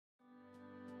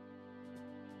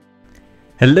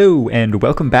Hello and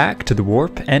welcome back to the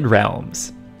Warp and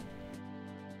Realms.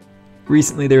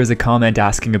 Recently there was a comment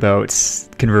asking about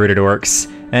converted orcs,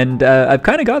 and I've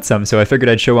kind of got some, so I figured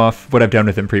I'd show off what I've done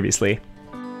with them previously.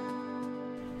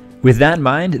 With that in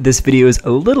mind, this video is a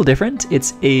little different.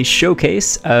 It's a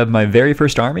showcase of my very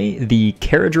first army, the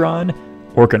Kharadron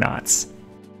Orkanauts.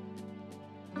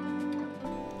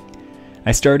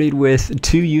 I started with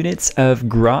 2 units of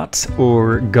Grot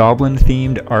or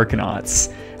Goblin-themed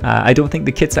Arkanauts. I don't think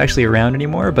the kit's actually around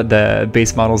anymore, but the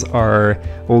base models are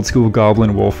old-school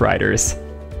Goblin Wolf Riders.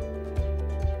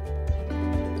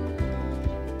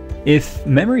 If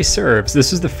memory serves,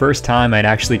 this was the first time I'd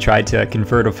actually tried to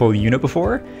convert a full unit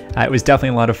before. It was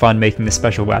definitely a lot of fun making the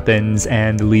special weapons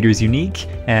and the leaders unique,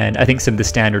 and I think some of the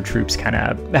standard troops kind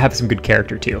of have some good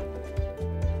character too.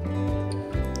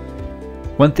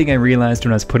 One thing I realized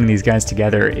when I was putting these guys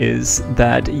together is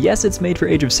that, yes, it's made for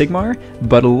Age of Sigmar,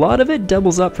 but a lot of it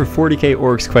doubles up for 40k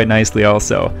orcs quite nicely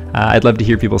also. I'd love to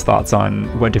hear people's thoughts on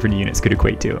what different units could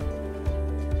equate to.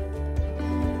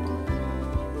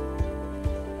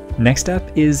 Next up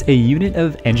is a unit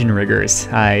of engine riggers.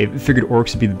 I figured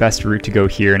orcs would be the best route to go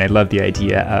here, and I love the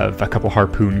idea of a couple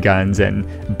harpoon guns and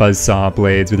buzzsaw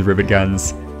blades with rivet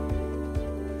guns.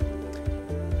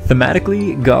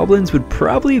 Thematically, goblins would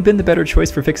probably have been the better choice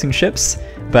for fixing ships,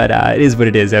 but it is what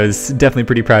it is. I was definitely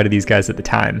pretty proud of these guys at the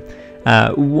time.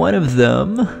 One of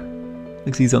them, looks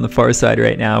like he's on the far side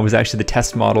right now, was actually the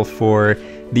test model for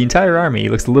the entire army. He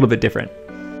looks a little bit different.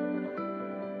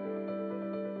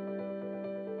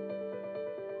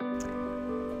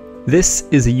 This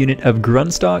is a unit of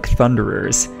Grunstock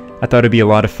Thunderers. I thought it'd be a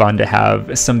lot of fun to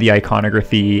have some of the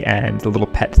iconography and the little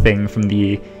pet thing from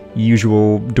the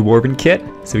usual dwarven kit.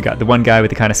 So we got the one guy with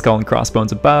the kind of skull and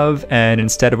crossbones above, and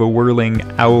instead of a whirling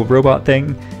owl robot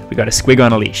thing, we got a squig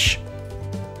on a leash.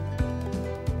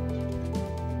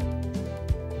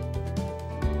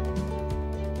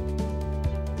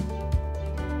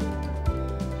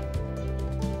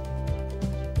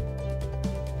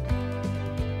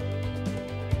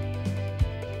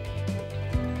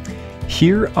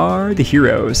 Here are the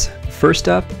heroes. First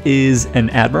up is an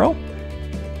admiral,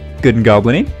 good and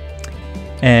goblin-y.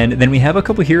 And then we have a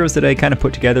couple heroes that I kind of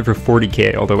put together for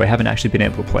 40k, although I haven't actually been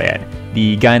able to play it.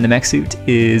 The guy in the mech suit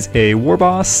is a war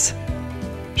boss,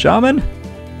 shaman,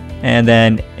 and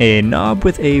then a knob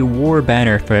with a war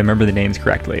banner, if I remember the names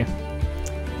correctly.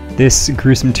 This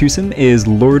gruesome twosome is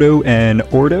Lordo and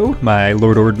Ordo, my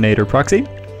Lord Ordinator proxy.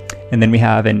 And then we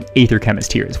have an Aether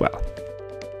Chemist here as well.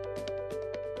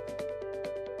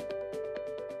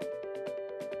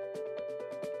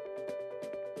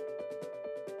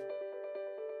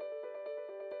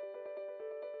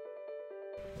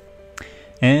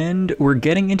 And we're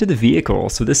getting into the vehicle.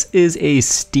 So this is a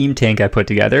steam tank I put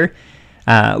together.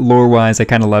 Lore-wise, I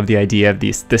kind of love the idea of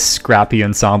this scrappy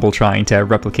ensemble trying to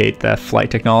replicate the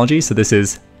flight technology. So this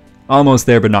is almost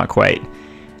there, but not quite.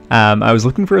 I was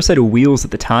looking for a set of wheels at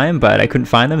the time, but I couldn't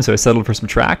find them, so I settled for some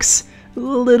tracks. A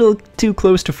little too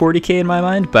close to 40k in my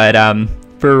mind, but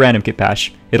for a random kit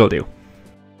patch, it'll do.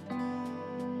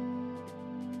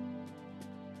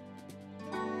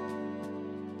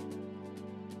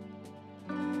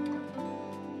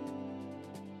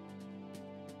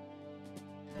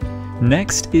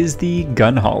 Next is the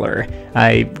gun hauler.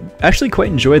 I actually quite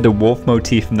enjoyed the wolf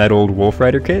motif from that old Wolf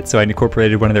Rider kit, so I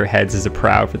incorporated one of their heads as a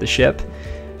prow for the ship.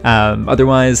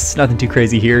 Otherwise, nothing too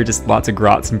crazy here, just lots of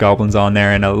grots and goblins on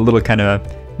there, and a little kind of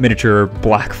miniature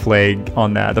black flag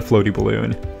on the floaty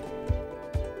balloon.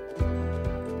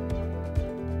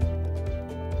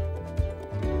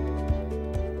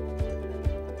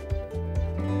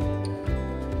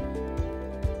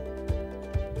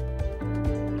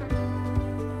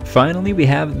 Finally, we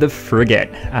have the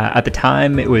frigate. At the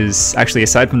time, it was actually,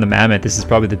 aside from the mammoth, this is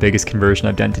probably the biggest conversion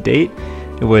I've done to date.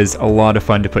 It was a lot of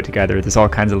fun to put together. There's all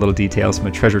kinds of little details from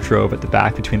a treasure trove at the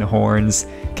back between the horns.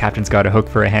 Captain's got a hook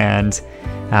for a hand.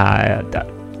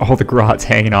 All the grots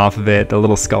hanging off of it, the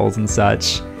little skulls and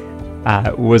such.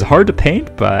 It was hard to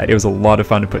paint, but it was a lot of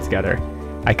fun to put together.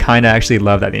 I kind of actually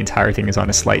love that the entire thing is on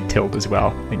a slight tilt as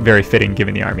well. Like, very fitting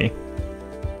given the army.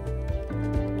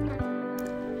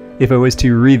 If I was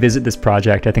to revisit this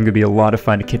project, I think it would be a lot of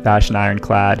fun to kit bash an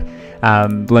ironclad.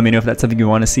 Let me know if that's something you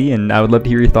want to see, and I would love to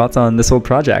hear your thoughts on this whole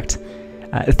project.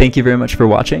 Thank you very much for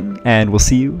watching, and we'll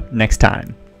see you next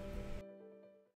time.